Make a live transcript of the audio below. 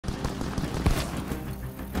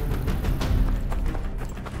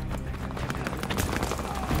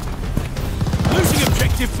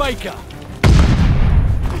reactive Baker.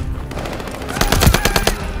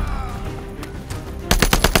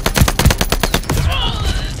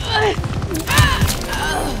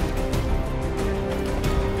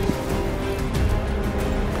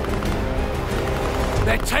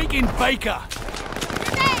 They're taking Baker.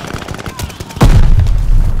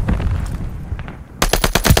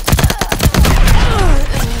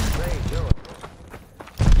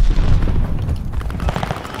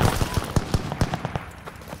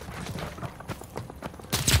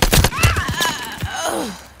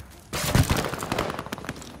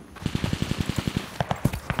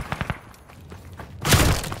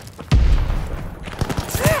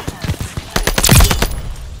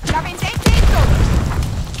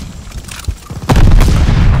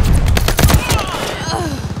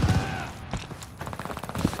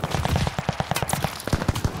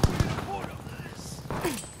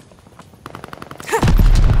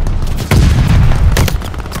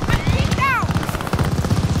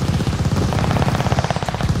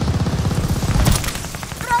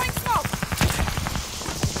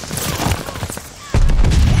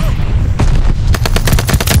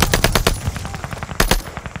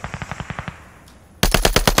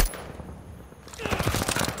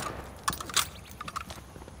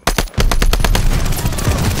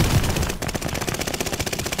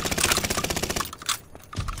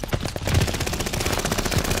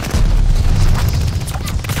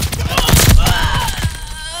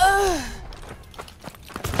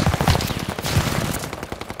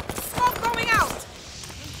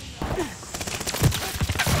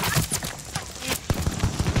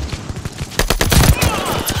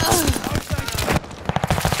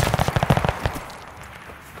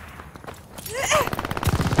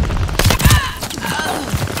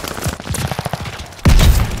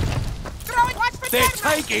 They're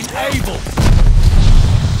taking Able!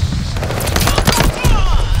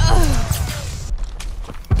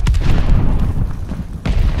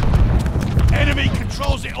 Enemy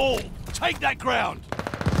controls it all! Take that ground!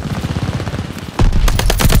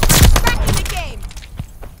 Back in the game!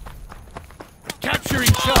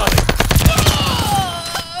 Capturing Charlie!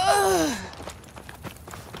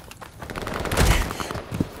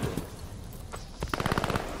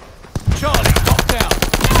 Charlie, knocked down!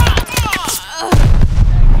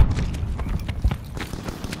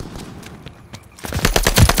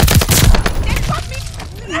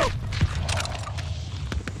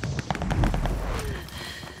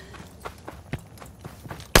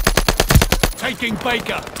 Taking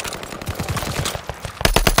Baker!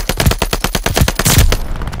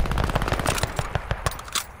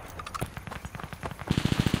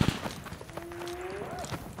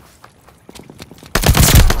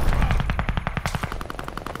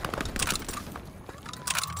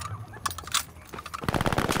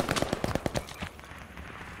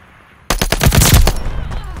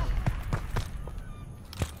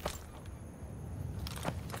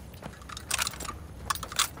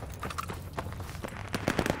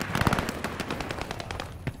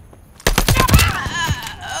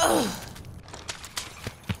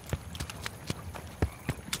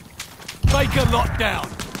 Baker locked down.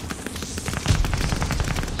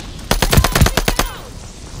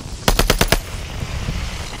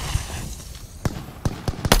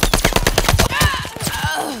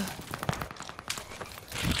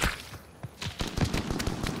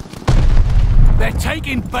 They're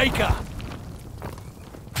taking Baker.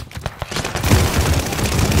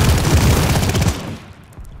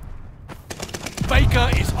 Baker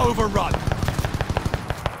is overrun.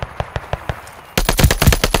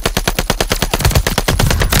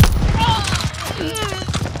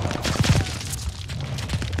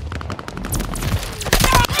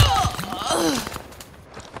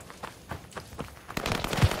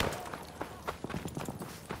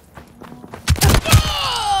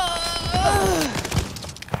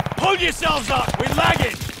 Pull yourselves up! We're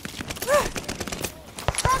lagging!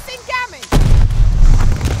 Crossing damage!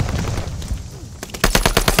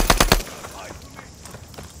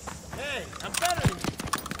 Hey, I'm better than you.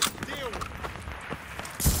 Deal with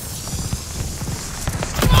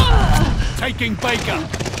it. Taking Baker.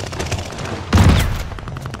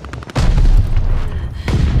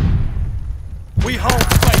 We hold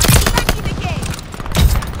Baker. Back in the game!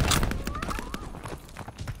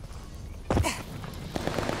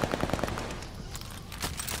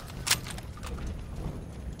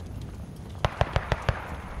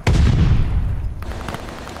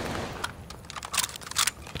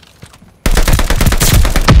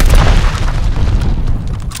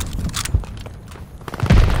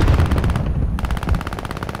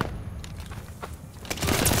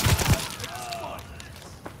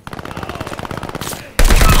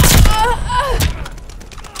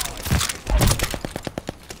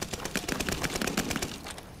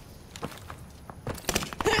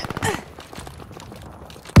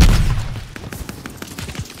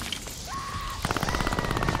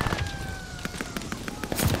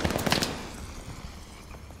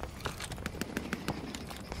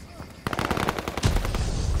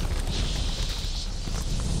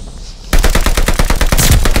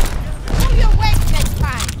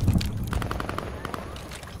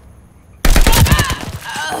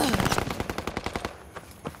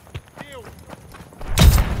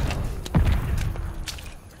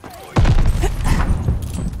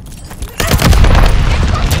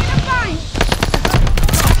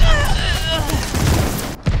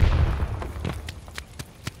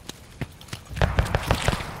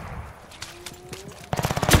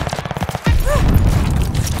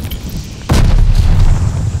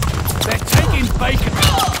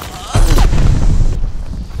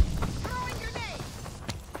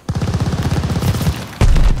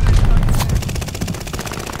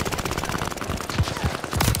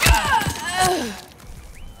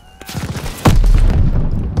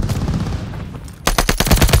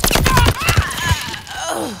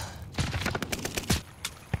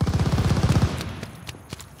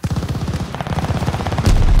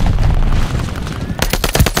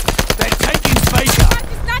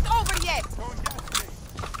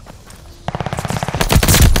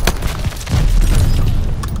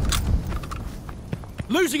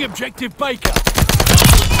 objective Baker.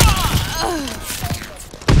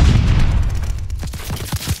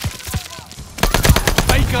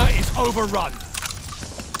 Baker is overrun.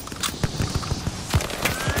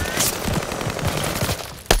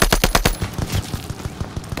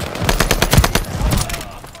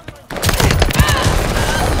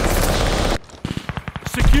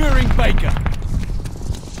 Securing Baker.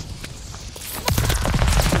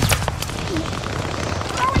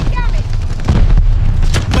 Throwing damage.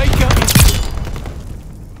 Baker is...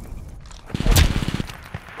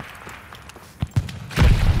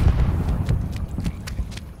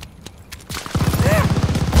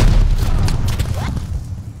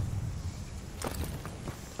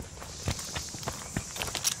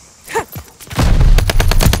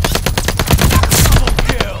 Double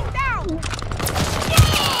kill. Down.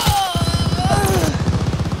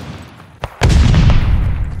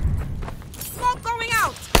 Smoke going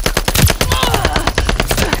out.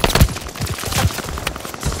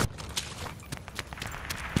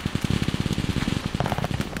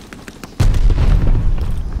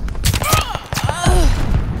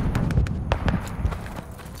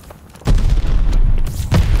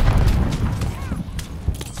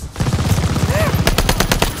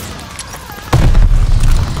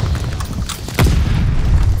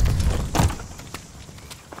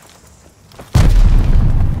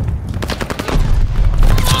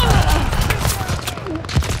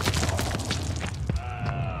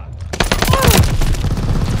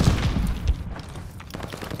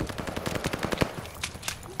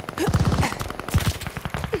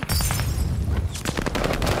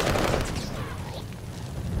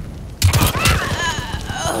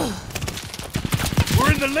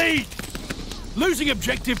 We're in the lead. Losing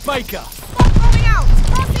objective Baker. Smoke going out.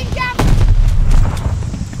 Crossing damage.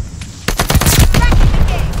 Back in the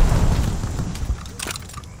game.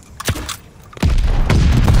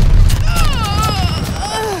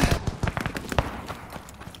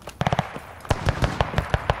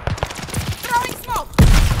 Throwing smoke.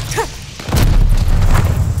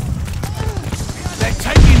 They're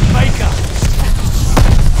taking Baker.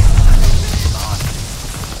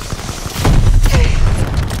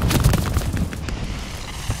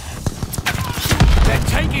 They're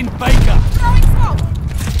taking Baker. Throwing smoke.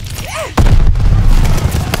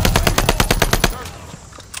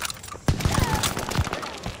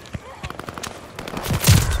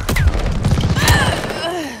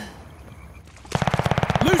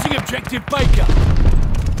 Losing objective Baker.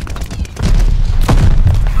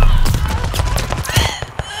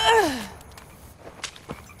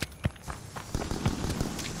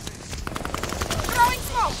 Throwing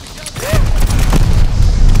smoke.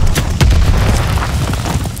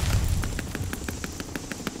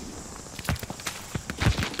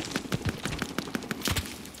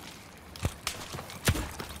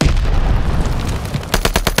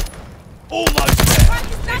 Almost there.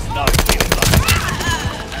 There's no giving up.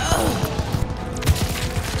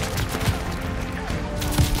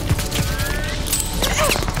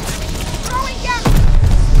 Throwing damage.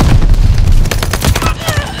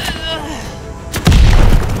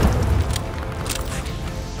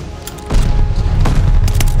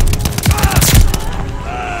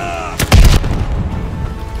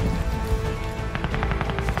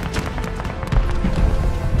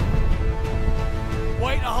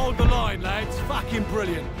 Way to hold the line, lads. Fucking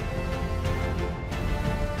brilliant.